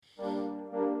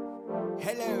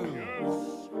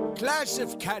glass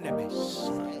of cannabis.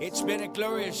 It's been a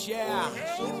glorious year.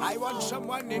 I want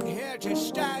someone in here to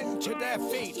stand to their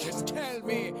feet and tell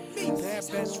me their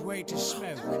best way to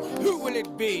smoke. Who will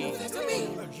it be?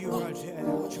 You right here.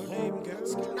 What's your name,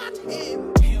 girl? Not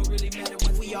him. It don't really matter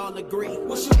when we all agree.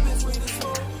 What's your best way to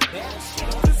smoke?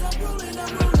 Cause I'm rolling it up.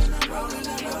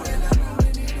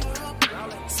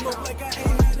 Smoke like I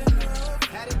ain't had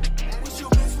enough. What's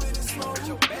your best way to smoke? Cause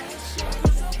I'm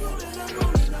rolling it up.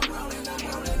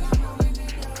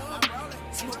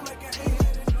 Smoke like I ain't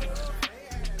had enough.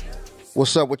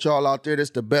 What's up with y'all out there? This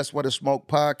the Best Way to Smoke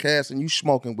podcast, and you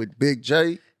smoking with Big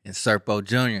J and Serpo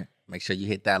Jr. Make sure you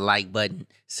hit that like button,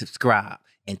 subscribe,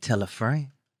 and tell a friend.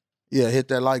 Yeah, hit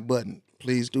that like button.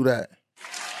 Please do that.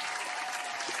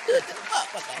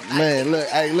 Man, look,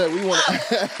 hey, look, we want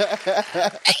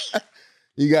to...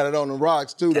 You got it on the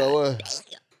rocks, too, though.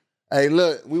 Hey,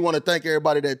 look, we want to thank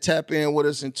everybody that tap in with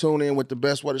us and tune in with the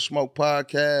Best Way to Smoke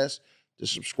podcast, the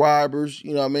subscribers,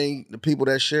 you know what I mean, the people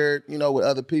that share it, you know, with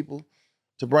other people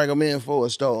to bring them in for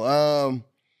us, though.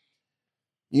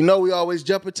 You know, we always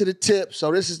jump into the tip,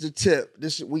 so this is the tip.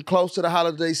 We close to the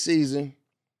holiday season,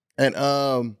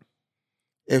 and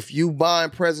if you buying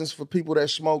presents for people that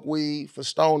smoke weed, for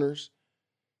stoners,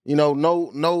 you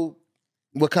know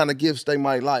what kind of gifts they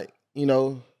might like. You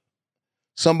know,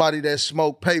 somebody that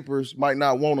smoke papers might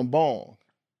not want a bong.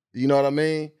 You know what I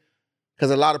mean?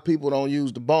 Because a lot of people don't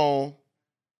use the bong.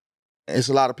 It's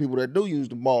a lot of people that do use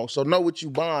the bong. So know what you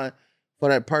buying for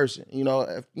that person. You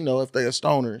know, if they a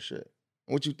stoner and shit.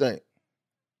 What you think?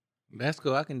 That's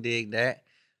cool. I can dig that.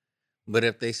 But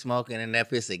if they smoking, and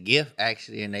if it's a gift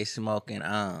actually, and they smoking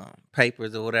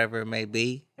papers or whatever it may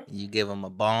be, you give them a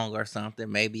bong or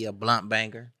something, maybe a blunt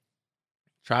banger.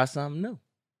 Try something new.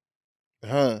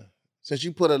 Since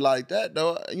you put it like that,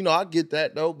 though, you know, I get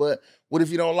that, though. But what if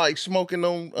you don't like smoking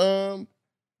on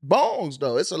bongs,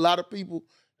 though? It's a lot of people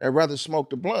that rather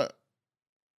smoke the blunt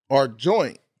or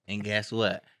joint. And guess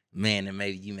what? Man, and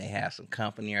maybe you may have some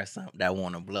company or something that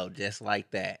want to blow just like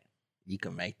that. You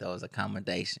can make those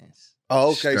accommodations.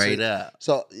 Oh, okay. Straight up.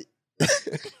 So,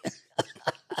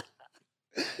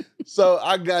 so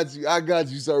I got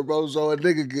you, sir, bro. So a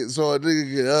nigga get,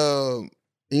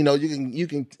 you know, you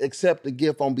can accept the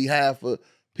gift on behalf of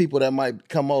people that might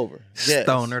come over. Yes.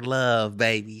 Stoner love,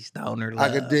 baby. Stoner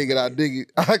love. I can dig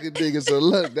it. So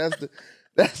look, that's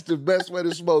the best way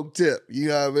to smoke tip. You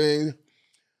know what I mean?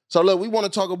 So look, we want to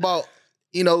talk about,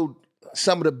 you know,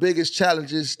 some of the biggest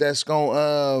challenges that's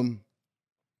gonna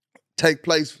take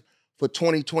place for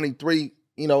 2023,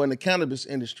 you know, in the cannabis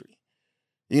industry.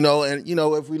 You know, and, you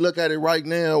know, if we look at it right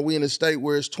now, we in a state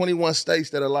where it's 21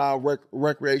 states that allow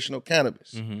recreational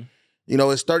cannabis. Mm-hmm. You know,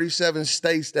 it's 37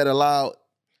 states that allow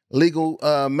legal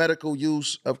medical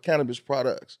use of cannabis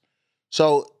products.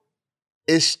 So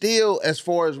it's still, as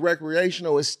far as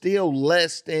recreational, it's still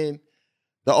less than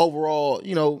the overall,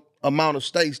 you know, amount of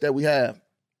states that we have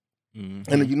in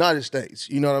the United States.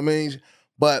 You know what I mean?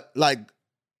 But, like,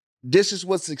 this is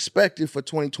what's expected for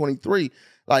 2023.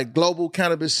 Like, global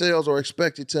cannabis sales are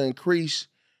expected to increase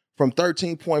from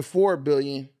 13.4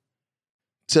 billion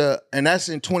to, and that's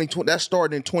in 2020, that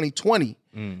started in 2020,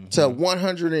 to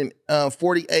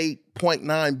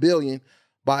 148.9 billion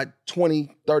by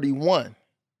 2031.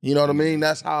 You know what I mean?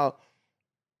 That's how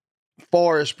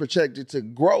far it's projected to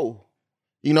grow.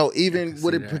 You know, even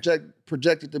with it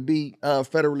projected to be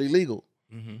federally legal.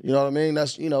 Mm-hmm. You know what I mean?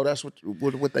 That's, you know, that's what they thinking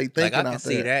out there. Like, I can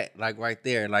see that, like, right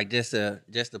there. Like, just to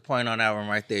point on that one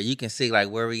right there. You can see, like,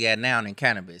 where we at now in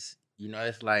cannabis. You know,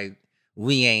 it's like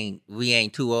we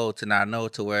ain't too old to not know,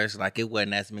 to where it's like it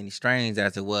wasn't as many strains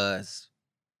as it was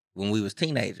when we was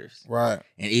teenagers. Right.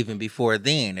 And even before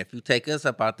then, if you take us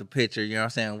up out the picture, you know what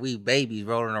I'm saying? We babies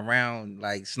rolling around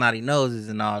like snotty noses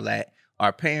and all that.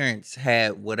 Our parents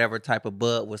had whatever type of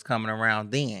bud was coming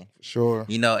around then. Sure.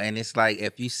 You know, and it's like,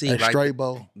 if you see that straight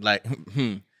bowl, like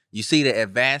you see the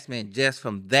advancement just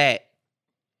from that,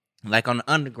 like on the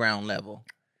underground level,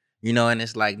 you know, and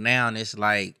it's like now, and it's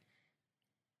like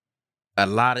a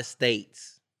lot of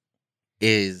states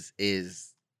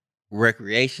is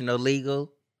recreational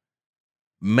legal,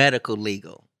 medical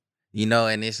legal, you know,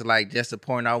 and it's like, just to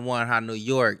point out one, how New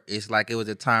York, it's like it was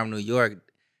a time New York,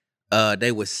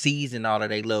 they were seizing all of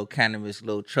their little cannabis,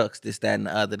 little trucks, this, that, and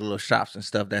the other, little shops and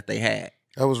stuff that they had.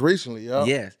 That was recently, yeah.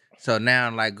 Yes. So now,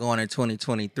 like, going in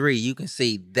 2023, you can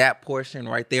see that portion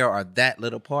right there, or that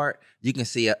little part, you can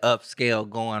see an upscale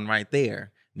going right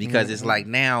there. Because it's like,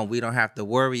 now we don't have to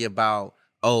worry about,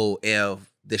 oh, if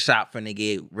the shop finna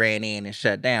get ran in and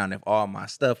shut down, if all my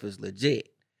stuff is legit.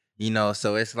 You know,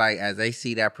 so it's like, as they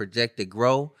see that projected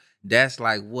grow, that's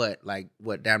like what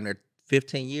damn near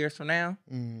 15 years from now?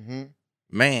 Mm-hmm.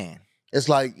 Man. It's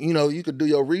like, you could do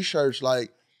your research,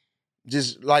 like,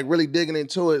 just like really digging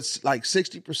into it. It's like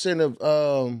 60%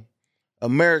 of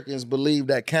Americans believe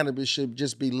that cannabis should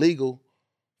just be legal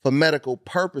for medical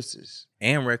purposes.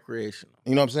 And recreational.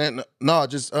 You know what I'm saying? No,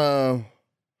 just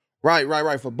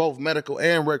right. For both medical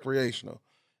and recreational.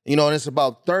 And it's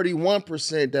about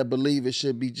 31% that believe it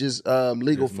should be just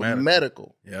legal Just for medical.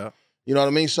 medical. Yeah. You know what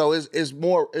I mean? So it's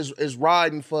more it's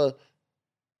riding for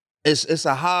it's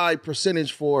a high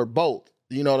percentage for both.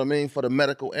 You know what I mean? For the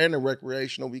medical and the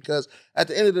recreational, because at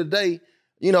the end of the day,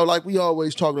 like we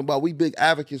always talking about, we big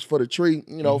advocates for the tree,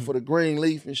 for the green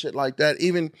leaf and shit like that.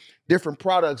 Even different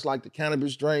products like the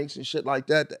cannabis drinks and shit like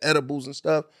that, the edibles and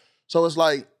stuff. So it's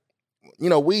like,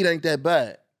 weed ain't that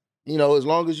bad. As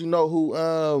long as you know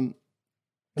who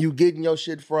you getting your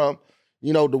shit from.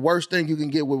 The worst thing you can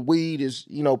get with weed is,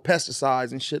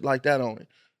 pesticides and shit like that on it.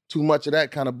 Too much of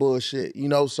that kind of bullshit,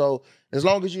 So as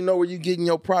long as you know where you're getting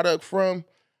your product from,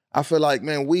 I feel like,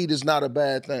 man, weed is not a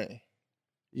bad thing.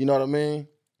 You know what I mean?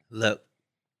 Look,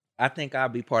 I think I'll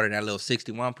be part of that little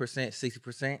 61%,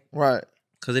 60%. Right.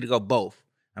 Because it'll go both.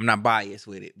 I'm not biased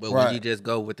with it. But when you just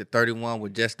go with the 31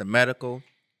 with just the medical,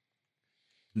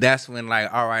 that's when,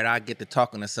 like, all right, I get to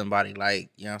talking to somebody, like,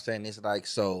 you know what I'm saying? It's like,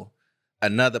 so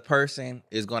another person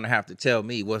is going to have to tell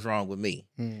me what's wrong with me.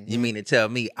 Mm-hmm. You mean to tell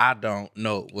me I don't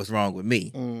know what's wrong with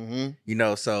me?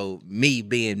 Mm-hmm. So me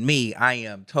being me, I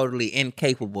am totally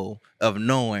incapable of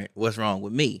knowing what's wrong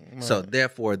with me. Right. So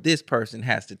therefore, this person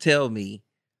has to tell me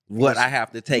what I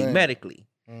have to take medically.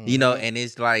 Mm-hmm. And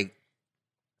it's like,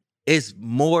 it's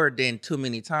more than too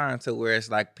many times to where it's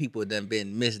like people done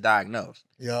been misdiagnosed.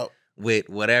 Yep. With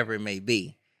whatever it may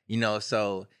be.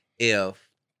 So if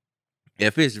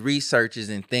it's researches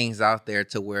and things out there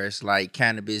to where it's like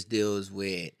cannabis deals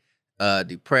with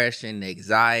depression,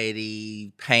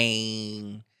 anxiety,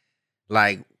 pain,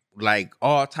 like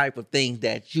all type of things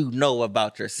that you know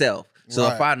about yourself. So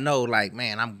if I know, like,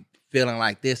 man, I'm feeling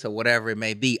like this or whatever it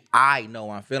may be, I know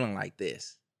I'm feeling like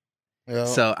this. Yep.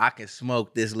 So I can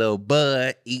smoke this little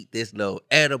bud, eat this little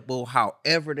edible,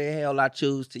 however the hell I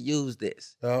choose to use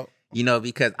this. Yep.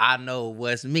 Because I know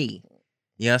what's me.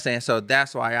 You know what I'm saying? So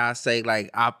that's why I say, like,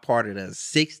 I'm part of the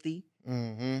 60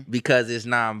 because it's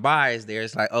non-biased there.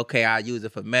 It's like, okay, I use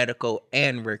it for medical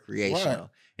and recreational. Right.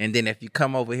 And then if you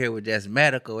come over here with just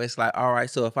medical, it's like, all right,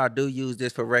 so if I do use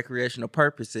this for recreational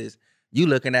purposes, you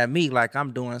looking at me like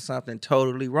I'm doing something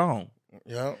totally wrong.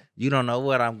 Yeah. You don't know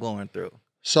what I'm going through.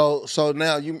 So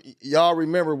now y'all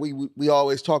remember we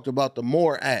always talked about the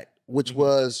MORE Act, which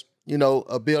was,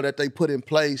 a bill that they put in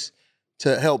place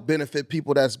to help benefit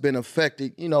people that's been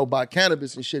affected, by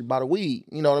cannabis and shit, by the weed,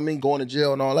 you know what I mean? Going to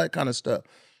jail and all that kind of stuff.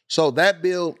 So that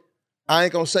bill, I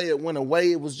ain't gonna say it went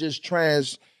away. It was just it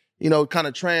kind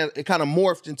of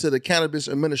morphed into the Cannabis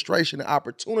Administration and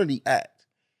Opportunity Act.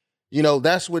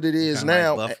 That's what it is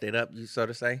now. Like buffed it up, you so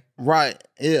to say? Right,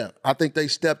 yeah. I think they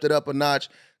stepped it up a notch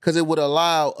because it would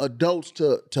allow adults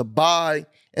to buy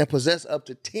and possess up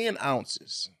to 10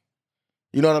 ounces.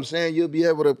 You know what I'm saying? You'll be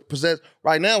able to possess,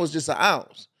 right now it's just an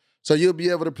ounce. So you'll be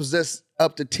able to possess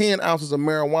up to 10 ounces of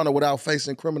marijuana without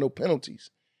facing criminal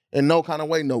penalties. In no kind of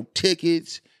way, no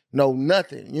tickets, no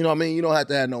nothing. You know what I mean? You don't have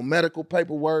to have no medical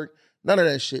paperwork, none of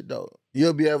that shit though.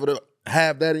 You'll be able to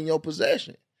have that in your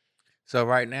possession. So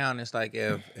right now, it's like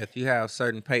if you have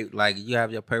certain paper, like you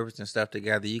have your papers and stuff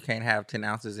together, you can't have 10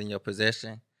 ounces in your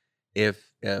possession.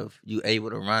 If you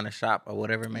able to run a shop or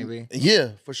whatever it may be?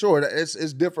 Yeah, for sure.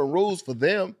 It's different rules for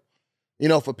them.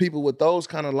 For people with those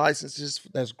kind of licenses,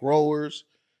 that's growers,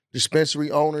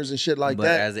 dispensary owners and shit like that.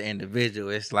 But as an individual,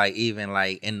 it's like even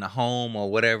like in the home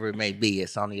or whatever it may be,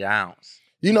 it's only an ounce.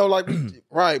 Like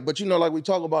right, but like we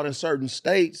talk about in certain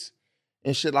states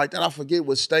and shit like that. I forget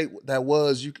what state that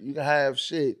was. You can have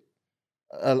shit.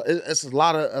 It's a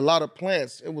lot of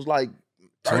plants. It was like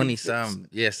 20 something.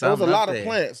 Yeah, something. There was a lot of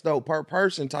plants though per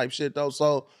person type shit though.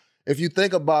 So if you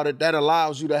think about it, that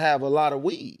allows you to have a lot of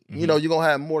weed. Mm-hmm. You're gonna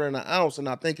have more than an ounce, and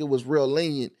I think it was real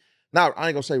lenient. Now I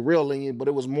ain't gonna say real lenient, but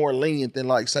it was more lenient than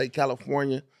like say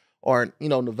California or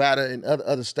Nevada and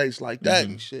other states like that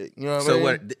and shit. You know what I mean? So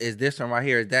what is this one right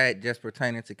here? Is that just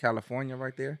pertaining to California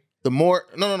right there? The more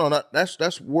no,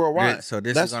 that's worldwide. Yeah, so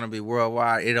this is gonna be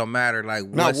worldwide. It don't matter like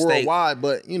what not state, worldwide,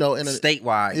 but in a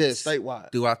statewide. Yeah,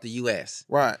 statewide throughout the U.S.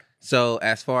 Right. So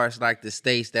as far as like the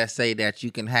states that say that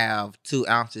you can have 2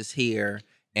 ounces here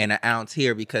and an ounce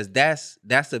here, because that's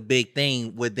a big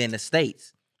thing within the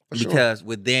states. For because sure.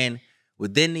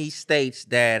 within these states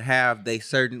that have they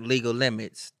certain legal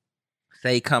limits,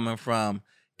 say coming from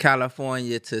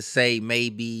California to say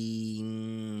maybe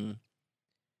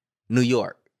New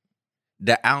York.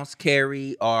 the ounce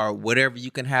carry or whatever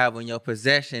you can have in your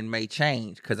possession may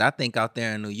change. Because I think out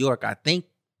there in New York, I think,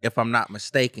 if I'm not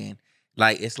mistaken,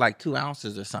 like it's like 2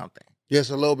 ounces or something. Yes,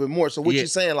 a little bit more. So what you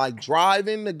saying, like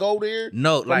driving to go there?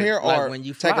 No, from like, here, like or when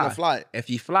you fly, taking a flight? If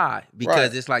you fly, because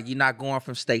Right. it's like you're not going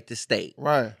from state to state.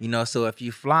 Right. You know, so if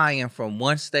you're flying from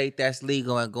one state that's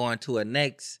legal and going to a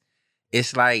next,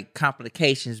 it's like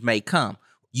complications may come.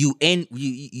 You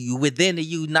within the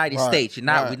United States. We're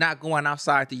not going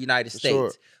outside the United States.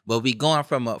 Sure. But we going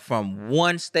from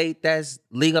one state that's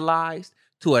legalized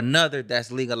to another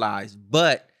that's legalized.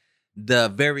 But the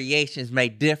variations may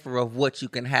differ of what you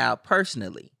can have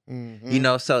personally. Mm-hmm. You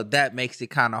know, so that makes it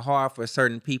kind of hard for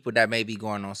certain people that may be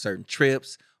going on certain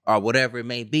trips or whatever it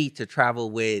may be to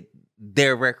travel with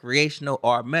their recreational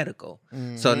or medical.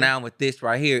 Mm-hmm. So now with this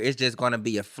right here, it's just going to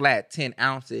be a flat 10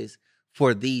 ounces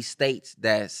for these states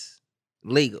that's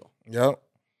legal. Yep.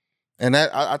 And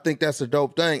that I think that's a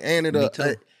dope thing. And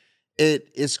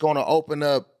it's going to open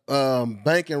up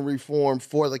banking reform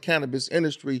for the cannabis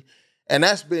industry. And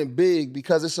that's been big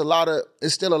because it's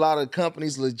still a lot of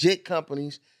companies, legit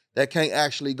companies, that can't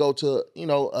actually go to,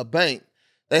 a bank.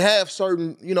 They have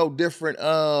certain, different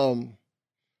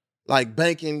like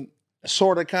banking,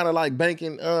 sort of kind of like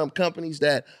banking companies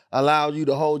that allow you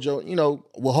to hold your,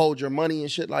 will hold your money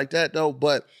and shit like that though.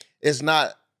 But it's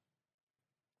not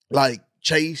like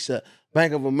Chase,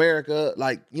 Bank of America,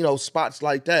 like, spots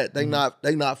like that. They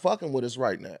not fucking with us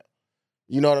right now.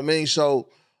 You know what I mean? So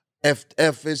if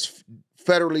it's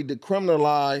federally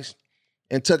decriminalized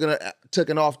and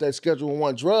taken off that Schedule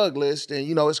 1 drug list, then,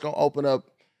 it's going to open up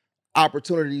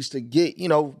opportunities to get,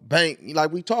 bank,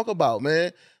 like we talk about,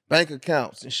 man, bank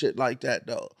accounts and shit like that,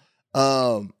 though.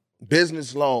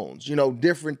 Business loans,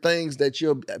 different things that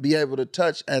you'll be able to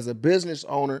touch as a business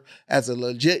owner, as a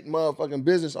legit motherfucking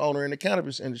business owner in the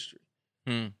cannabis industry.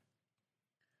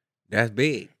 That's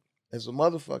big. It's a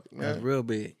motherfucker, man. That's real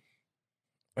big.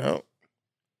 Well,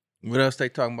 what else they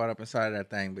talking about up inside of that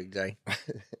thing, Big J?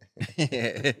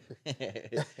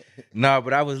 No,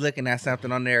 but I was looking at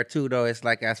something on there too, though. It's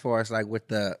like as far as like with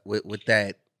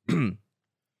that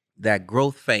that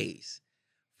growth phase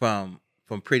from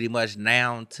pretty much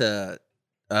now to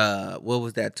what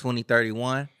was that,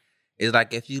 2031? It's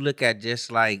like if you look at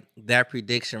just like that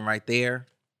prediction right there,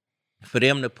 for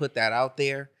them to put that out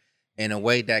there in a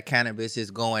way that cannabis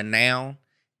is going now,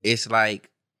 it's like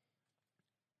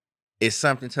it's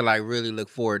something to like really look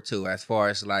forward to as far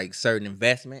as like certain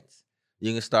investments.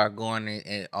 You can start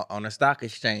going on a stock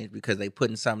exchange because they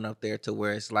putting something up there to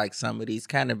where it's like some of these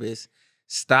cannabis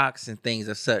stocks and things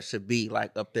of such should be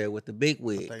like up there with the big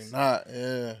wigs. They not,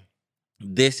 yeah.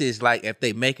 This is like if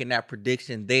they making that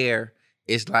prediction there,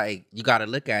 it's like you got to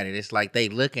look at it. It's like they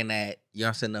looking at, you know what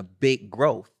I'm saying, a big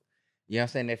growth. You know what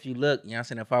I'm saying? If you look, you know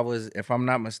what I'm saying, if I'm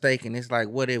not mistaken, it's like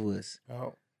what it was.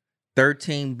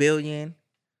 13 billion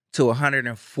to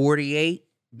 148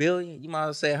 billion. You might as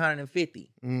well say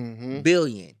 150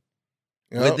 billion.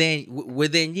 Yep.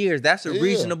 Within years. That's a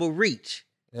reasonable reach.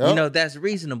 Yep. That's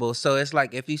reasonable. So it's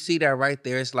like if you see that right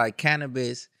there, it's like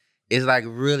cannabis is like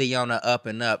really on the up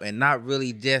and up, and not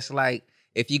really just like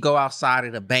if you go outside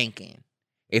of the banking,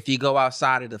 if you go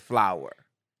outside of the flower,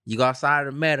 you go outside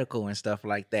of the medical and stuff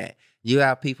like that. You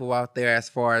have people out there as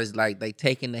far as like they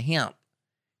taking the hemp.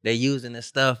 They're using the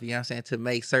stuff, you know what I'm saying, to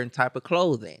make certain type of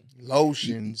clothing.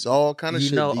 Lotions, all kind of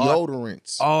shit,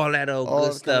 deodorants. All that old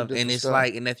good stuff. And it's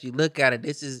like, and if you look at it,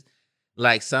 this is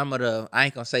like some of the, I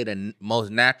ain't gonna say the most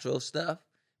natural stuff,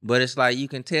 but it's like you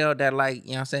can tell that like,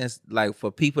 you know what I'm saying, it's like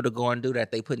for people to go and do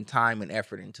that, they putting time and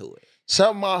effort into it.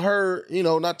 Something I heard,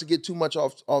 not to get too much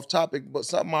off topic, but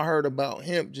something I heard about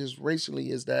hemp just recently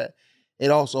is that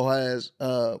it also has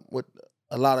with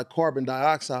a lot of carbon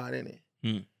dioxide in it.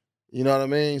 You know what I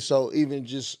mean? So even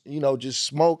just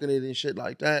smoking it and shit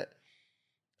like that,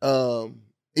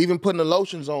 even putting the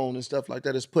lotions on and stuff like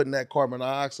that is putting that carbon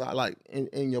dioxide like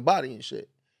in your body and shit.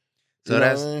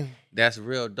 So that's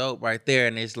real dope right there.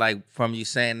 And it's like from you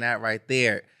saying that right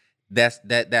there,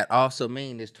 that also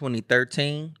means this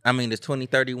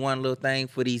 2031 little thing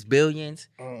for these billions.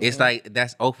 It's like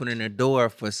that's opening the door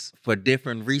for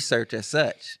different research as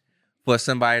such, for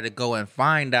somebody to go and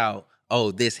find out,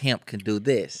 oh, this hemp can do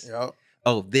this. Yep.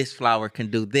 Oh, this flower can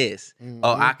do this.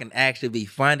 Oh, I can actually be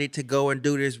funded to go and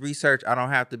do this research. I don't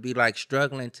have to be like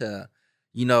struggling to,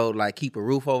 like keep a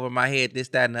roof over my head, this,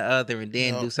 that, and the other, and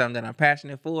then do something that I'm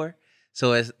passionate for.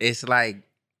 So it's like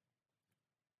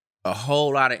a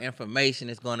whole lot of information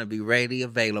is going to be readily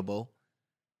available.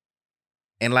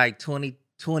 And like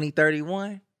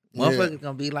 2031, motherfuckers going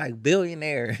to be like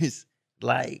billionaires,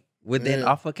 like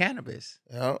off of cannabis.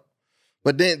 Yeah.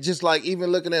 But then just like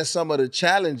even looking at some of the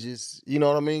challenges, you know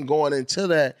what I mean, going into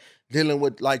that, dealing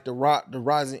with like the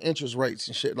rising interest rates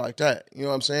and shit like that. You know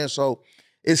what I'm saying? So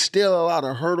it's still a lot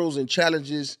of hurdles and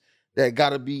challenges that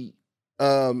gotta be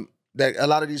that a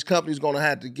lot of these companies gonna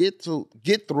have to get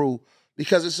through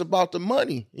because it's about the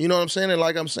money. You know what I'm saying? And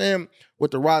like I'm saying, with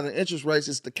the rising interest rates,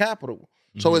 it's the capital.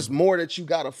 So it's more that you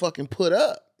gotta fucking put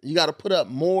up. You gotta put up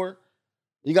more.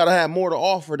 You got to have more to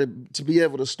offer to be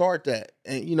able to start that,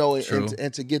 and you know,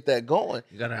 and to get that going.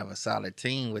 You got to have a solid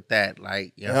team with that.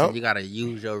 Like, you know, you got to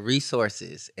use your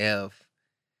resources.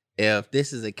 If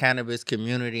this is a cannabis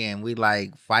community and we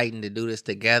like fighting to do this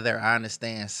together, I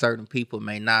understand certain people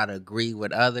may not agree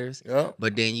with others,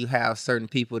 but then you have certain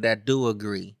people that do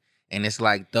agree, and it's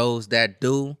like those that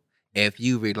do. If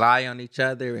you rely on each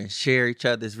other and share each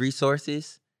other's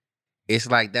resources, it's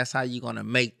like that's how you're going to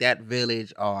make that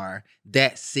village or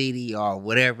that city or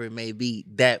whatever it may be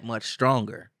that much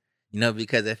stronger. You know,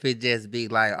 because if it just be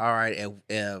like, all right,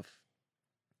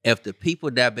 if the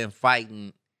people that been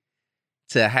fighting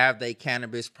to have their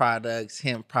cannabis products,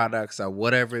 hemp products, or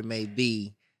whatever it may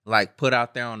be, like put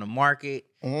out there on the market,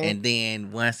 and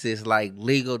then once it's like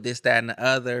legal, this, that, and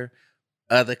the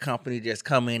other company just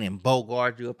come in and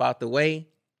bogart you up out the way.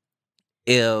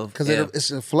 Because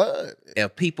it's a flood.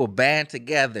 If people band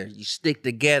together, you stick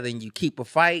together and you keep a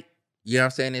fight, you know what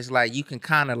I'm saying? It's like you can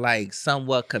kind of like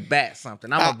somewhat combat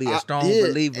something. I'm going to be a strong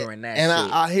believer in that and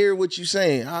shit. I hear what you're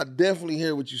saying. I definitely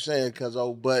hear what you're saying,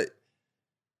 but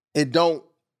it don't,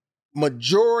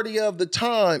 majority of the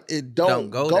time, it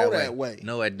don't go that way.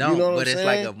 No, it don't. You know but it's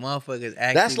like a motherfucker's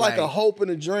actually that's like a hope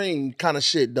and a dream kind of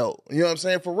shit, though. You know what I'm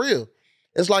saying? For real.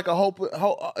 It's like a hope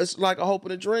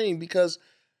and a dream because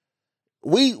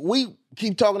we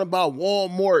keep talking about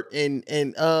Walmart and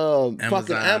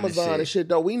fucking Amazon and shit,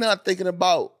 though. We not thinking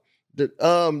about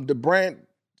the brands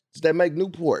that make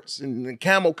Newports and the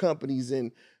Camel companies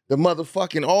and the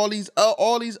motherfucking all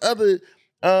these other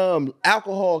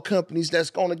alcohol companies that's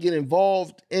gonna get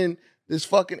involved in this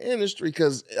fucking industry,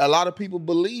 because a lot of people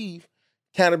believe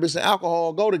cannabis and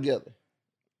alcohol go together.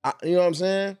 You know what I'm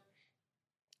saying?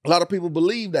 A lot of people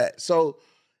believe that. So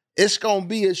it's going to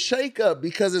be a shakeup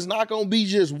because it's not going to be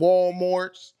just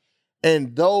Walmarts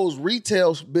and those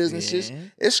retail businesses. Yeah.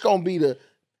 It's going to be the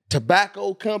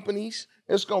tobacco companies.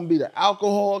 It's going to be the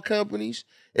alcohol companies.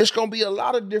 It's going to be a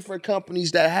lot of different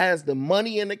companies that has the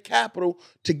money and the capital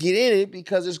to get in it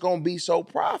because it's going to be so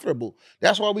profitable.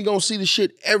 That's why we're going to see the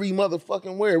shit every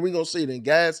motherfucking where. We're going to see it in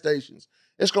gas stations.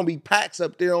 It's going to be packs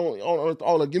up there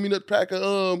on give me that pack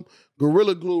of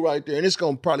Gorilla Glue right there. And it's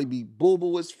going to probably be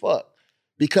boo-boo as fuck.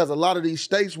 Because a lot of these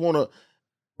states want to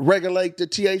regulate the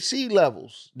THC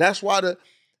levels. That's why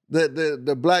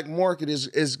the black market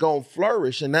is going to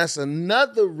flourish. And that's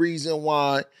another reason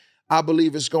why I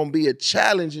believe it's going to be a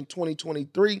challenge in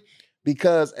 2023.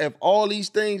 Because if all these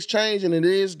things change and it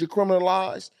is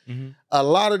decriminalized, a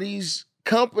lot of these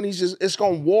companies, it's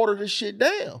going to water this shit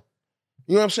down.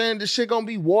 You know what I'm saying? This shit gonna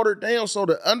be watered down. So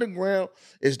the underground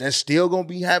that's still gonna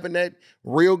be having that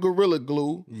real Gorilla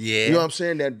Glue. Yeah. You know what I'm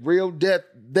saying? That real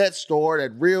death store,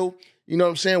 that real, you know what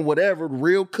I'm saying, whatever,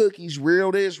 real cookies,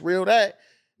 real this, real that.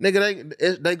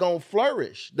 Nigga, they gonna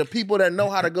flourish. The people that know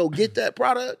how to go get that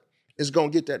product is gonna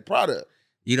get that product.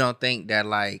 You don't think that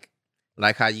like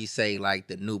how you say like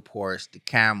the Newports, the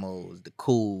Camels, the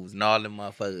Cools, and all them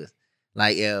motherfuckers,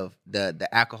 like if the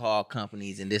alcohol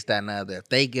companies and this, that, and the other, if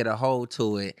they get a hold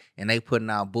to it and they putting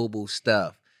out boo-boo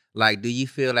stuff, like do you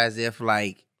feel as if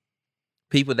like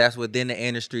people that's within the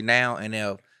industry now and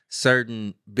if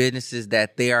certain businesses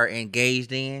that they are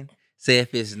engaged in, say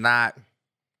if it's not,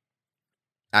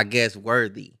 I guess,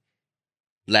 worthy,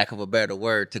 lack of a better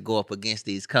word, to go up against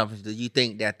these companies, do you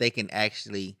think that they can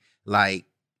actually like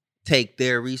take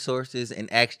their resources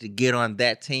and actually get on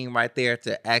that team right there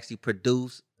to actually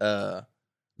produce a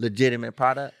legitimate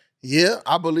product? Yeah,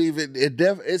 I believe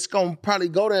it's gonna probably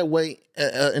go that way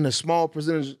in a small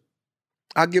percentage.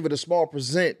 I give it a small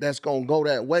percent that's gonna go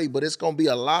that way, but it's gonna be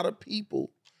a lot of people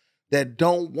that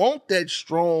don't want that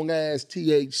strong ass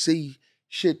THC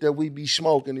shit that we be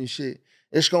smoking and shit.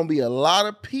 It's gonna be a lot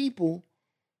of people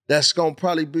that's gonna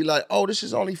probably be like, oh, this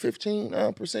is only 15%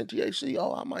 THC.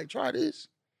 Oh, I might try this.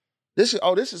 This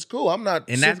is cool. I'm not,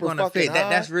 and that's gonna fit.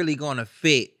 That's really gonna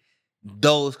fit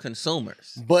those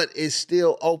consumers. But it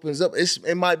still opens up.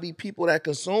 It might be people that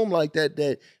consume like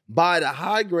that buy the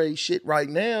high grade shit right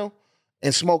now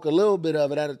and smoke a little bit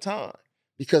of it at a time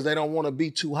because they don't want to be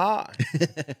too high.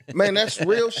 Man, that's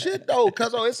real shit though,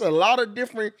 because it's a lot of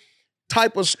different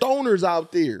type of stoners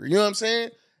out there. You know what I'm saying?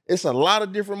 It's a lot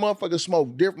of different motherfuckers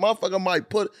smoke. Different motherfucker might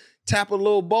tap a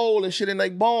little bowl and shit in their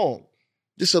bong.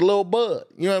 just a little bud.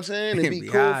 You know what I'm saying? And be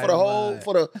cool for the whole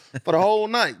for the whole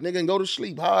night, nigga, and go to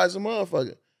sleep high as a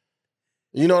motherfucker.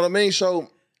 You know what I mean? So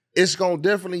it's gonna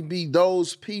definitely be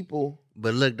those people.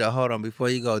 But look, though, hold on. Before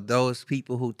you go, those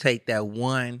people who take that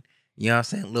one, you know what I'm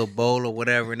saying, little bowl or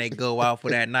whatever, and they go out for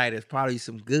that night, it's probably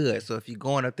some good. So if you're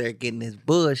going up there getting this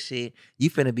bullshit, you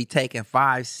finna be taking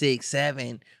 5, 6,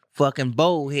 7 fucking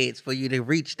bowl hits for you to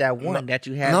reach that one that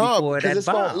you had before that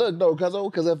bomb. Look, though,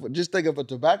 because just think if a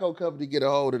tobacco company get a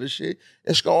hold of the shit,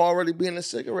 it's gonna already be in the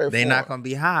cigarette They're form. not gonna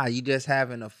be high. You just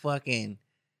having a fucking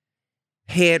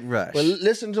head rush. But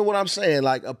listen to what I'm saying.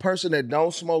 Like a person that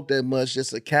don't smoke that much,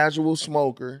 just a casual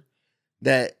smoker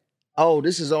that,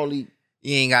 this is only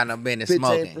you ain't got no business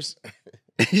smoking.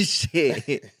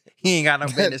 Shit. He ain't got no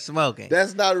business smoking.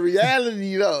 That's not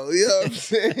reality though. You know what I'm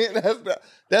saying?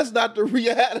 That's not the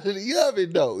reality of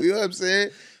it though. You know what I'm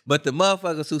saying? But the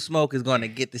motherfuckers who smoke is going to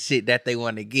get the shit that they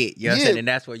want to get. You know what I'm saying? And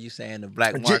that's what you're saying the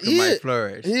black market might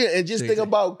flourish. Yeah, and just think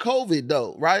about COVID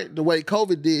though, right? The way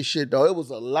COVID did shit though. It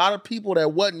was a lot of people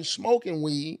that wasn't smoking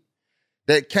weed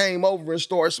that came over and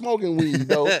started smoking weed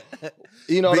though.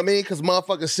 You know what I mean? Because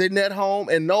motherfuckers sitting at home,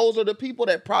 and those are the people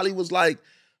that probably was like,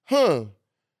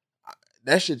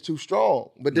 that shit too strong.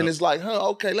 But then it's like,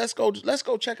 okay, let's go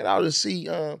check it out and see.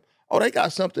 They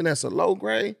got something that's a low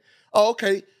grade. Oh,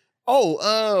 okay.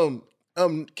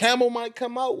 Camel might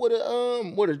come out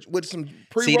with some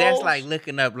pre-rolls. See, that's like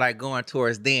looking up, like going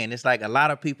towards then. It's like a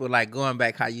lot of people like going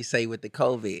back how you say with the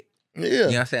COVID. Yeah. You know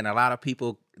what I'm saying? A lot of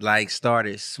people like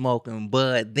started smoking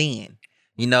bud then.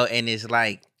 You know, and it's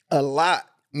like a lot.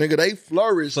 Nigga, they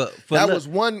flourished. That was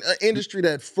one industry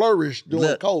that flourished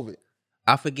during COVID.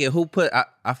 I forget who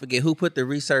put the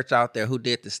research out there, who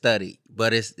did the study,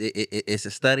 but it's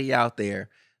a study out there.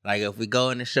 Like if we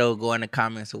go in the show, go in the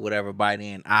comments or whatever, by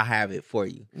then I have it for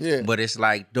you. Yeah. But it's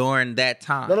like during that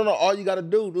time. No. All you gotta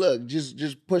do, look,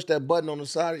 just push that button on the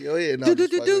side of your head. No, but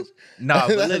look though.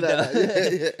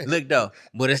 Look though.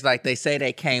 But it's like they say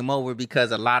they came over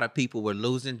because a lot of people were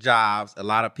losing jobs. A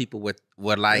lot of people were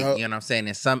like, you know what I'm saying,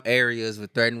 in some areas were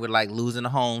threatened with like losing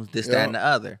homes, this, that, and the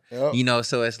other. You know,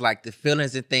 so it's like the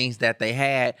feelings and things that they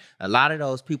had. A lot of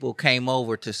those people came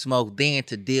over to smoke then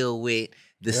to deal with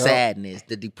the sadness,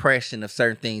 the depression of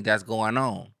certain things that's going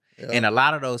on. And a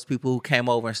lot of those people who came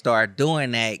over and started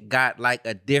doing that got like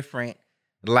a different,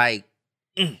 like,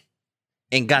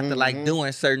 and got to like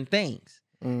doing certain things,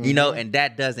 you know, and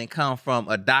that doesn't come from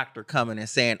a doctor coming and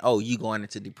saying, oh, you going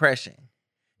into depression.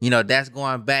 You know, that's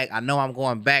going back. I know I'm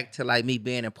going back to like me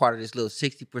being a part of this little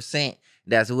 60%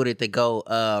 that's with it to go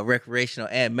recreational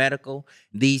and medical.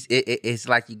 It's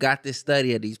like you got this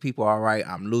study of these people, all right,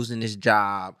 I'm losing this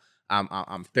job.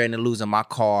 I'm starting to losing my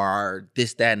car,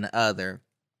 this, that, and the other.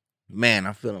 Man,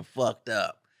 I'm feeling fucked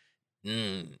up.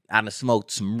 I done smoked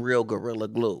some real Gorilla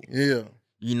Glue. Yeah.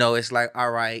 You know, it's like,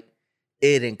 all right,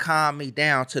 it done calmed me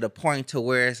down to the point to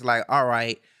where it's like, all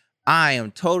right, I am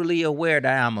totally aware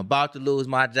that I'm about to lose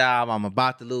my job. I'm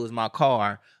about to lose my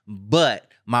car, but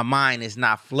my mind is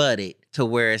not flooded to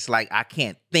where it's like I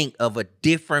can't think of a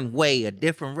different way, a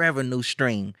different revenue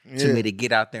stream to me to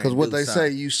get out there. Because what they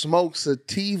say, you smoke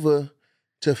sativa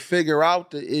to figure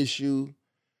out the issue.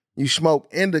 You smoke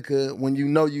indica when you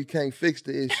know you can't fix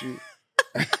the issue.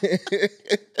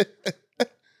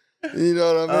 You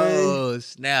know what I mean? Oh,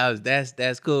 snaps.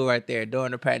 That's cool right there.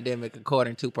 During the pandemic,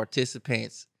 according to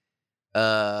participants,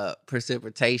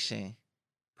 perceptions,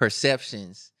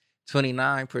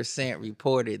 29%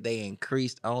 reported they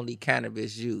increased only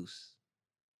cannabis use.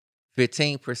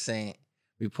 15%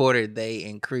 reported they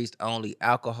increased only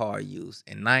alcohol use.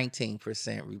 And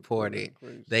 19% reported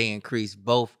they increased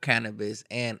both cannabis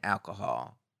and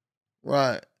alcohol.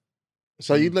 Right.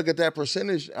 So you look at that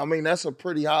percentage, I mean, that's a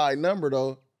pretty high number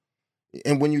though.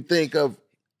 And when you think of,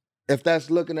 if that's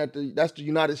looking at that's the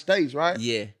United States, right?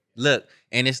 Yeah. Look,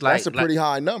 and it's like, that's a pretty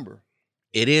high number.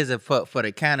 It is for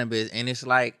the cannabis, and it's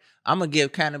like, I'm going to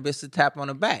give cannabis a tap on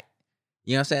the back.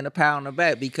 You know what I'm saying? A pat on the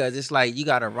back, because it's like you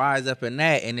got to rise up in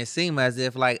that, and it seemed as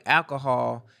if like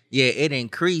alcohol, it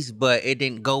increased, but it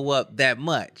didn't go up that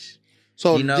much.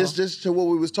 So you know? just to what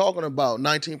we was talking about,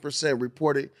 19%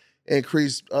 reported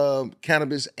increased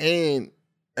cannabis and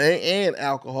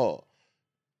alcohol.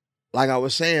 Like I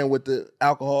was saying with the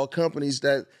alcohol companies,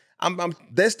 that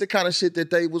that's the kind of shit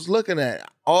that they was looking at.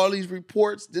 All these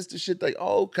reports, this the shit they,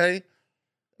 okay,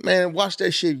 man, watch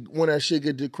that shit when that shit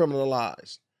get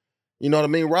decriminalized. You know what I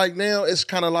mean? Right now, it's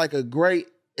kind of like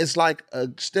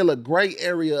still a gray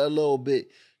area a little bit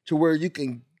to where you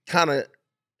can kind of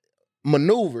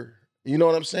maneuver. You know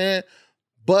what I'm saying?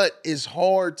 But it's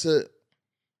hard to,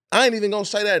 I ain't even gonna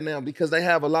say that now because they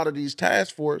have a lot of these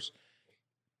task force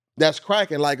that's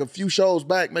cracking. Like a few shows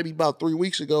back, maybe about 3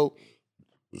 weeks ago,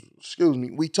 excuse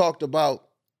me, we talked about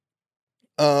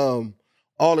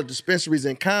all the dispensaries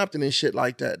in Compton and shit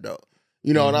like that, though.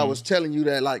 You know, and I was telling you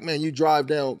that, like, man, you drive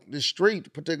down this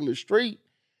street, particular street,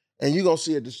 and you're going to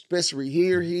see a dispensary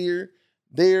here,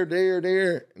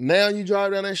 there. Now you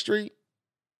drive down that street,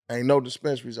 ain't no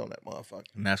dispensaries on that motherfucker.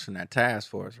 And that's from that task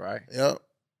force, right? Yep.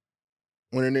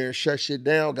 Went in there and shut shit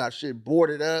down, got shit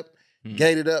boarded up,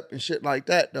 gated up and shit like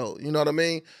that, though. You know what I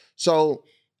mean? So,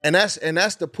 and that's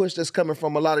the push that's coming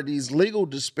from a lot of these legal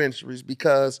dispensaries,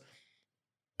 because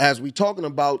as we talking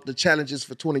about the challenges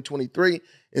for 2023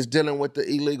 is dealing with the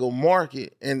illegal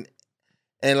market. And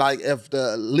like, if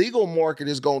the legal market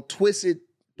is going to twist it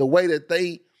the way that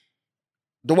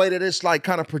it's like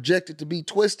kind of projected to be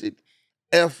twisted,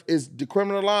 if it's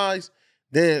decriminalized,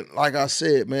 then like I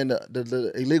said, man,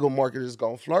 the illegal market is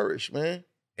going to flourish, man.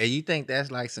 And you think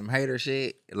that's like some hater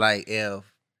shit? Like, if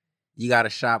you got a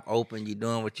shop open, you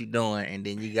doing what you doing, and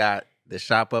then you got the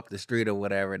shop up the street or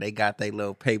whatever, they got their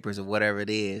little papers or whatever it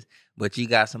is, but you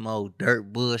got some old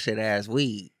dirt bullshit ass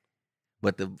weed.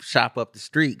 But the shop up the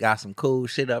street got some cool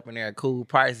shit up in there, cool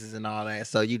prices and all that.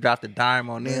 So you dropped a dime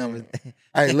on them.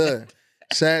 Hey, look,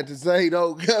 sad to say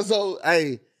though, cause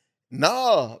hey,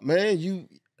 nah, man,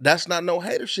 that's not no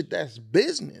hater shit. That's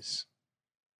business.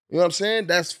 You know what I'm saying?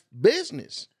 That's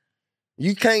business.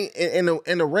 You can't, in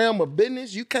the realm of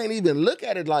business, you can't even look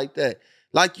at it like that.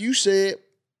 Like you said,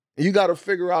 you got to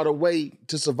figure out a way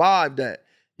to survive that.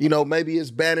 You know, maybe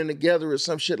it's banding together or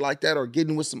some shit like that, or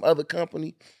getting with some other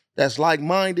company that's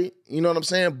like-minded. You know what I'm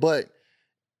saying? But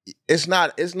it's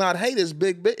not hate. It's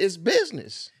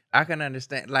business. I can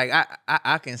understand. Like,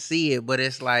 I can see it, but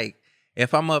it's like,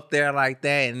 if I'm up there like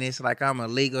that and it's like I'm a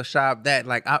legal shop, that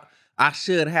like I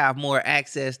should have more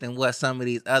access than what some of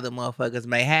these other motherfuckers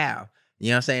may have. You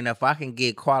know what I'm saying? If I can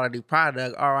get quality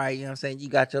product, all right, you know what I'm saying? You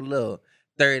got your little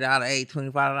 $30 eight,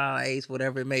 $25 eights,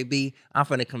 whatever it may be. I'm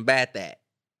finna combat that.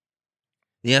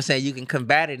 You know what I'm saying? You can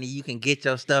combat it and you can get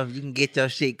your stuff, you can get your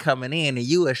shit coming in, and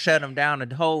you will shut them down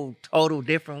a whole total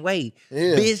different way,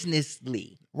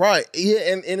 businessly. Right.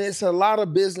 Yeah, and it's a lot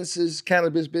of businesses,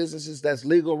 cannabis businesses that's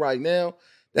legal right now,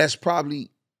 that's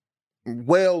probably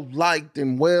well liked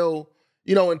and well,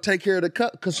 you know, and take care of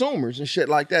the consumers and shit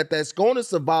like that. That's going to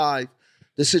survive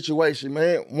the situation,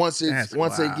 man, once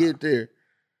they get there.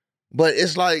 But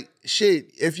it's like,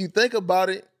 shit, if you think about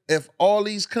it, if all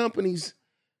these companies,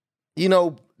 you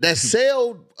know, that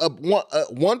sell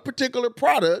one particular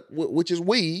product, which is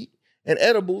weed and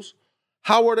edibles,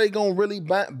 how are they going to really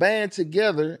band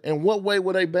together? And what way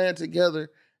would they band together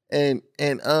and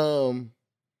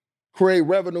create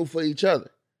revenue for each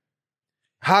other?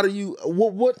 How do you,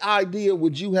 what idea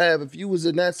would you have if you was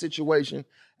in that situation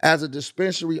as a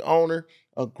dispensary owner,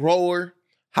 a grower?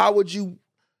 How would you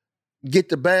get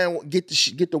the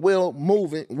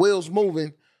wheels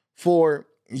moving for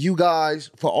you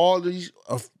guys, for all these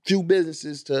a few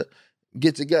businesses to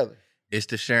get together? It's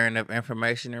the sharing of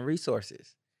information and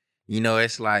resources. You know,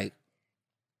 it's like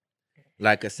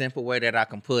a simple way that I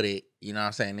can put it, you know what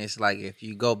I'm saying? It's like, if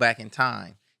you go back in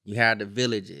time, you have the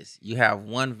villages. You have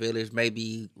one village may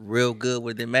be real good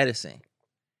with the medicine.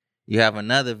 You have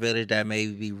another village that may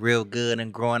be real good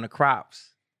in growing the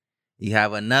crops. You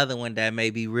have another one that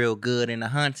may be real good in the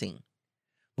hunting.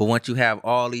 But once you have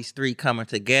all these three coming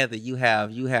together, you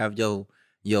have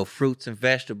your fruits and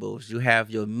vegetables. You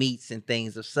have your meats and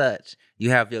things of such.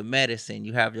 You have your medicine.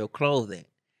 You have your clothing.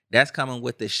 That's coming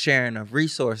with the sharing of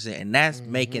resources, and that's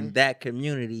making that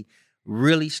community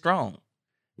really strong.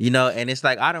 You know, and it's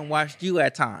like, I done watched you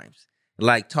at times,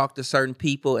 like, talk to certain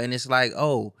people, and it's like,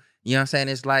 oh, you know what I'm saying?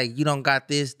 It's like, you don't got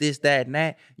this, that, and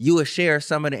that. You will share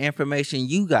some of the information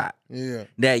you got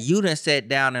that you done sat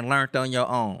down and learned on your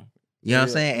own. You know what I'm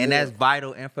saying? And that's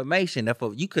vital information.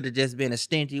 Therefore, you could have just been a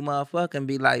stingy motherfucker and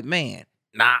be like, man,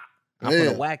 nah, I'm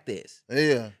gonna whack this.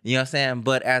 Yeah. You know what I'm saying?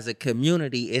 But as a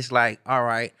community, it's like, all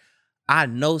right, I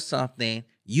know something.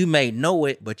 You may know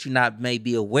it, but you not may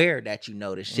be aware that you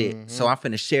know this shit. So I'm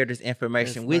finna share this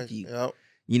information with you. Yep.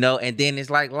 You know, and then it's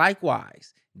like,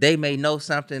 likewise, they may know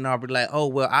something or be like, oh,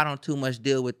 well, I don't too much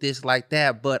deal with this like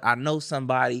that, but I know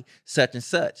somebody such and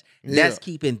such. That's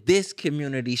keeping this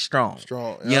community strong. You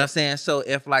know what I'm saying? So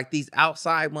if like these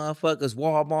outside motherfuckers,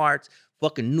 Walmarts,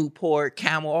 fucking Newport,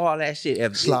 Camel, all that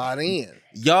shit. Slide in.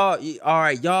 Y'all, all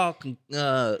right, y'all can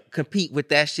compete with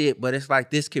that shit, but it's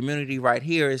like this community right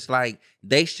here, it's like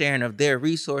they sharing of their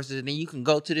resources, and then you can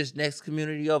go to this next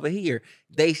community over here.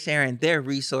 They sharing their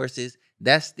resources.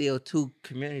 That's still two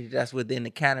communities that's within the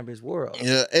cannabis world.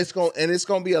 Yeah, it's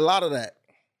gonna be a lot of that.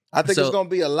 I think it's gonna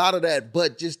be a lot of that,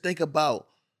 but just think about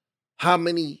how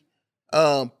many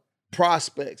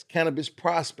prospects, cannabis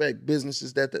prospect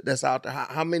businesses that's out there?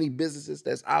 How many businesses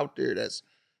that's out there that's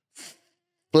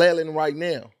flailing right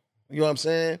now? You know what I'm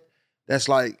saying? That's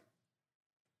like,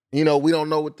 we don't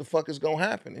know what the fuck is gonna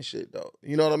happen and shit though.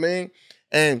 You know what I mean?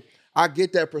 And I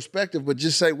get that perspective, but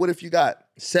just say, what if you got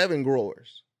 7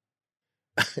 growers,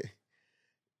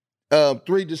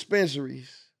 3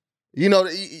 dispensaries?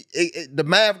 The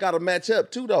math got to match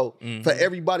up too though, for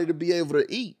everybody to be able to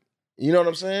eat. You know what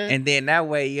I'm saying? And then that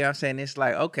way, you know what I'm saying, it's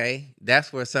like, okay,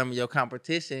 that's where some of your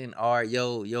competition or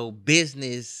your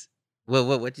business,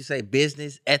 what you say,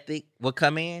 business ethic will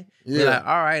come in. Yeah. You're like,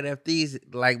 all right, if these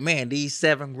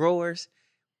 7 growers,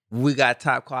 we got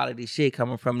top quality shit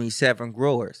coming from these 7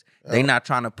 growers. They not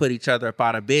trying to put each other up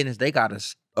out of business. They got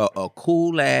a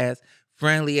cool ass,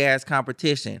 friendly ass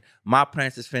competition. My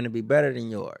plants is finna be better than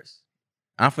yours.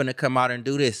 I'm finna come out and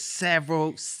do this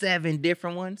 7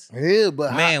 different ones. Yeah,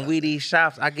 but man, we these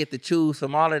shops, I get to choose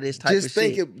from all of this type of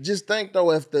shit. Just think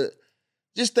though, if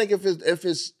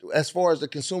it's as far as the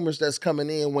consumers that's coming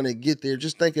in when they get there,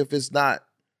 just think if it's not,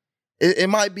 it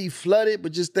might be flooded,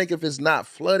 but just think if it's not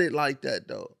flooded like that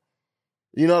though.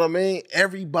 You know what I mean?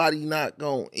 Everybody not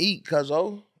gonna eat, you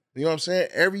know what I'm saying?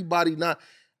 Everybody not.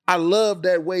 I love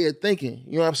that way of thinking.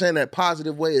 You know what I'm saying? That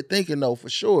positive way of thinking though, for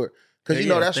sure. Because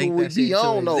that's what we be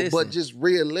on though. But just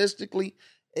realistically,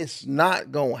 it's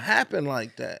not gonna happen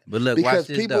like that. But look, because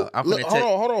watch this though.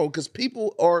 Hold on, because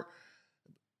people are,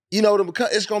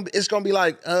 it's gonna be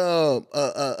like blood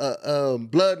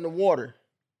in the water.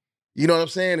 You know what I'm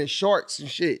saying? And sharks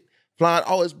and shit flying.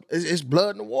 Oh, it's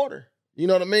blood in the water. You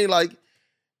know what I mean? Like,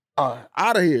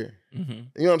 out of here. Mm-hmm. You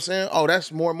know what I'm saying? Oh,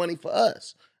 that's more money for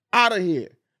us. Out of here.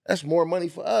 That's more money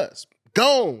for us.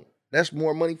 Gone. That's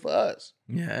more money for us.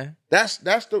 Yeah. That's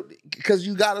because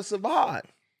you gotta survive.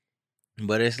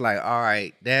 But it's like, all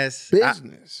right, that's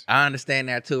business. I understand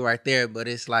that too right there, but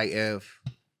it's like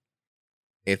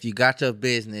if you got your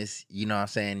business, you know what I'm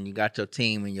saying, you got your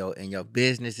team and your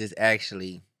business is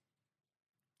actually,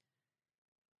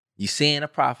 you seeing a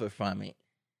profit from it.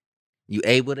 You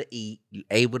able to eat, you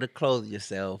able to clothe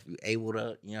yourself, you able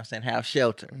to, you know what I'm saying, have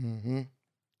shelter. Mm-hmm.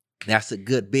 That's a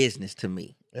good business to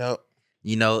me. Yep.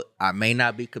 I may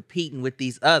not be competing with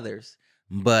these others,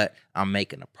 but I'm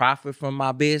making a profit from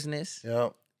my business.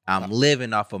 Yep. I'm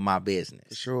living off of my business.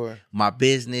 For sure. My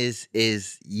business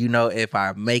is, if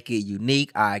I make it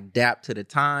unique, I adapt to the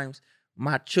times.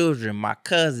 My children, my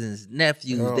cousins,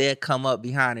 nephews, they'll come up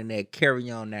behind and they'll carry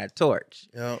on that torch.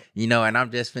 Yep. And I'm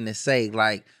just finna say,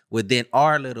 like, within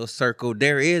our little circle,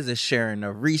 there is a sharing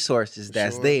of resources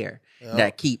that's there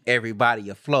that keep everybody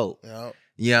afloat. Yep.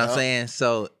 You know what I'm saying?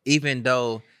 So even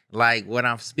though, like, what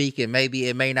I'm speaking, maybe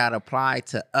it may not apply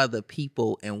to other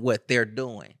people and what they're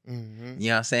doing. Mm-hmm. You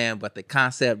know what I'm saying? But the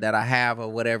concept that I have or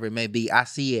whatever it may be, I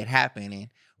see it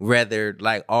happening, whether,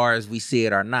 like, ours, we see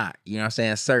it or not. You know what I'm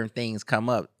saying? Certain things come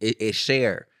up. It's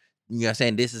shared. You know what I'm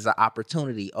saying? This is an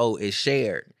opportunity. Oh, it's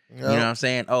shared. Yep. You know what I'm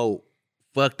saying? Oh,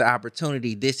 fuck the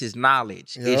opportunity. This is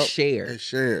knowledge. Yep. It's shared. It's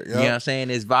shared. Yep. You know what I'm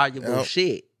saying? It's valuable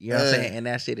shit. You know what I'm saying? And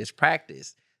that shit is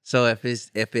practice. So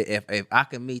if I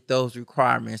can meet those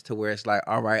requirements to where it's like,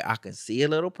 all right, I can see a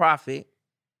little profit,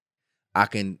 I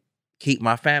can keep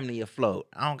my family afloat.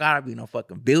 I don't gotta be no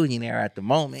fucking billionaire at the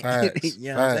moment. Facts, you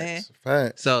know what I'm saying?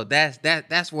 Facts. So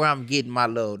that's where I'm getting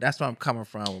that's where I'm coming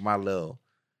from with my little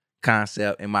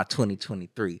concept in my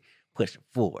 2023 pushing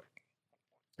forward.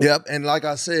 Yep, and like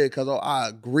I said, because I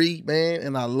agree, man,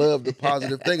 and I love the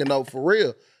positive thinking, though, for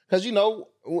real. Because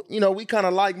we kind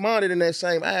of like-minded in that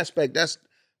same aspect.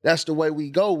 That's the way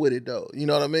we go with it, though. You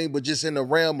know what I mean? But just in the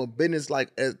realm of business, like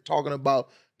talking about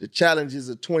the challenges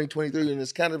of 2023 in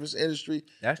this cannabis industry,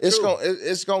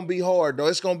 it's gonna be hard, though.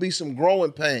 It's gonna be some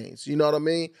growing pains. You know what I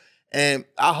mean? And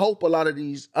I hope a lot of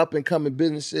these up and coming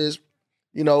businesses,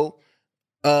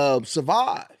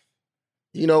 survive.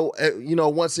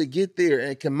 Once they get there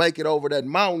and can make it over that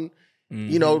mountain,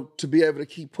 to be able to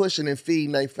keep pushing and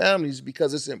feeding their families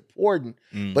because it's important.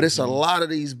 Mm-hmm. But it's a lot of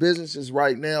these businesses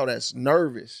right now that's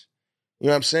nervous. You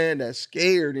know what I'm saying? That's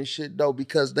scared and shit, though,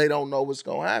 because they don't know what's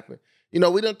going to happen.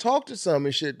 We done talked to some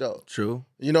and shit, though. True.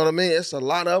 You know what I mean? It's a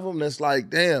lot of them that's like,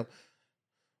 damn,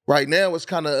 right now it's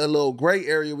kind of a little gray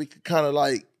area. We could kind of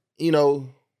like,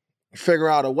 figure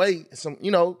out a way, some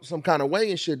kind of way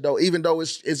and shit, though, even though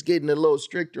it's getting a little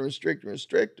stricter and stricter and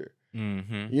stricter.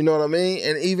 Mm-hmm. You know what I mean?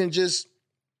 And even just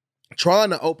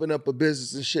trying to open up a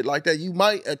business and shit like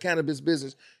that, a cannabis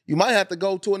business, you might have to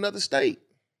go to another state.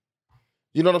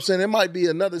 You know what I'm saying? There might be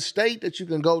another state that you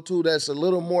can go to that's a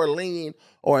little more lenient,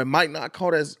 or it might not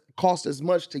cost as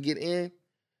much to get in,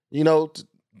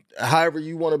 however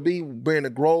you want to be, being a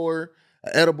grower,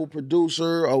 edible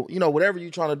producer, or whatever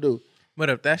you're trying to do. But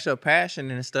if that's your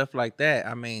passion and stuff like that,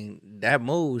 I mean, that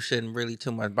move shouldn't really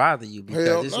too much bother you, because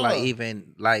Hell it's nah. like,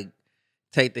 even like,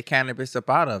 take the cannabis up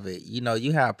out of it.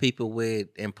 You have people with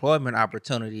employment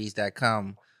opportunities that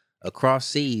come across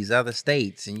seas, other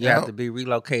states, and you have to be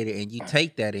relocated, and you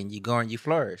take that and you go and you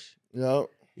flourish. Yep.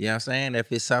 You know what I'm saying?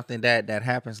 If it's something that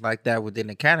happens like that within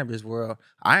the cannabis world,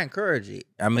 I encourage it.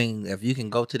 I mean, if you can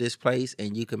go to this place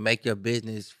and you can make your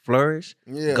business flourish,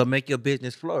 go make your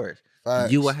business flourish.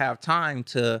 Facts. You will have time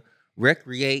to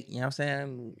recreate, you know what I'm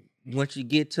saying, once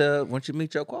you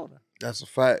meet your quota. That's a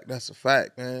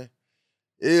fact, man.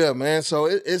 Yeah, man. So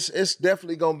it's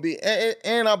definitely gonna be,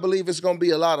 and I believe it's gonna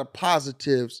be a lot of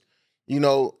positives, in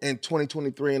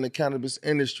 2023 in the cannabis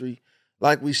industry.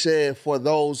 Like we said, for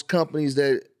those companies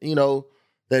that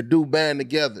that do band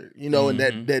together, and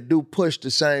that do push the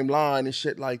same line and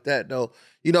shit like that, though.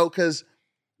 Because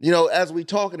as we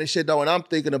talking and shit, though, and I'm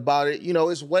thinking about it,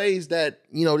 it's ways that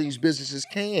these businesses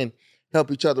can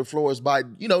help each other flourish by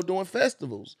doing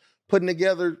festivals, putting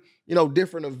together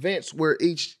different events where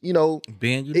each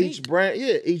being unique. each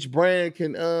brand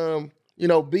can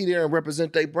be there and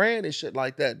represent their brand and shit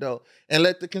like that, though, and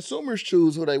let the consumers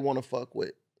choose who they want to fuck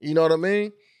with. You know what I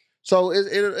mean? So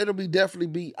it'll definitely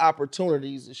be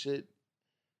opportunities and shit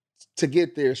to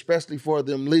get there, especially for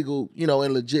them legal,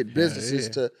 and legit businesses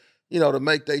to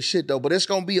make they shit, though. But it's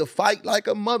gonna be a fight like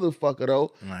a motherfucker,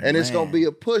 though, and it's gonna be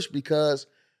a push, because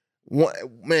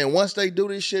once they do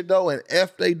this shit, though, and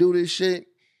if they do this shit,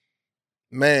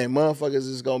 man, motherfuckers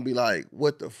is gonna be like,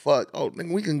 what the fuck? Oh,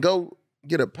 nigga, we can go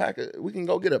get a pack of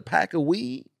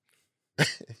weed.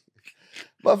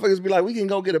 Motherfuckers be like, we can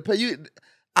go get a pack.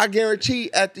 I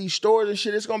guarantee at these stores and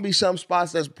shit, it's gonna be some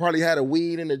spots that's probably had a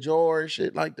weed in the jar and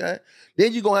shit like that.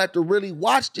 Then you're gonna have to really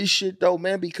watch this shit, though,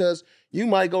 man, because you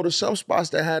might go to some spots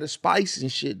that had a spice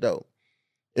and shit, though,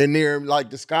 and they're like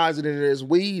disguising it as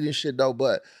weed and shit, though.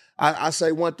 But I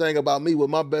say one thing about me with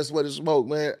my Best Way to Smoke,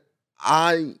 man.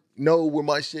 I know where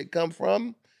my shit come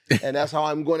from, and that's how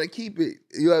I'm going to keep it.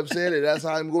 You know what I'm saying? And that's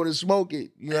how I'm going to smoke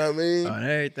it. You know what I mean? On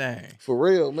everything. For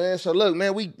real, man. So look,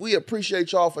 man, we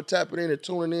appreciate y'all for tapping in and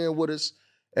tuning in with us.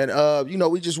 And,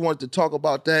 we just wanted to talk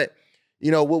about that,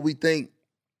 what we think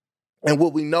and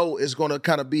what we know is going to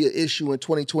kind of be an issue in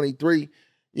 2023,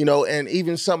 and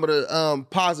even some of the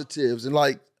positives. And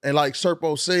like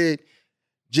Serpo said,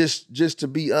 just to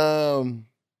be, to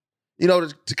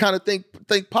kind of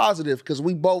think positive, because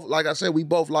we both, like I said, we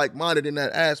both like-minded in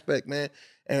that aspect, man,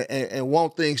 and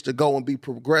want things to go and be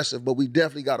progressive, but we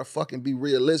definitely got to fucking be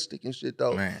realistic and shit,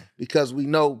 though, man, because we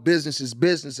know business is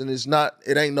business, and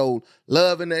it ain't no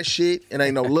love in that shit, it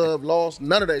ain't no love lost,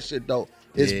 none of that shit, though.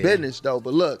 It's business, though.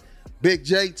 But look, Big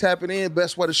J tapping in,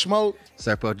 Best Way to Smoke.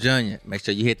 Serpo Jr., make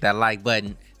sure you hit that like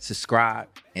button, subscribe,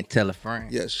 and tell a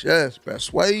friend. Yes,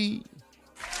 Best Way.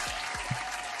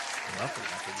 I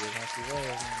forgot to get my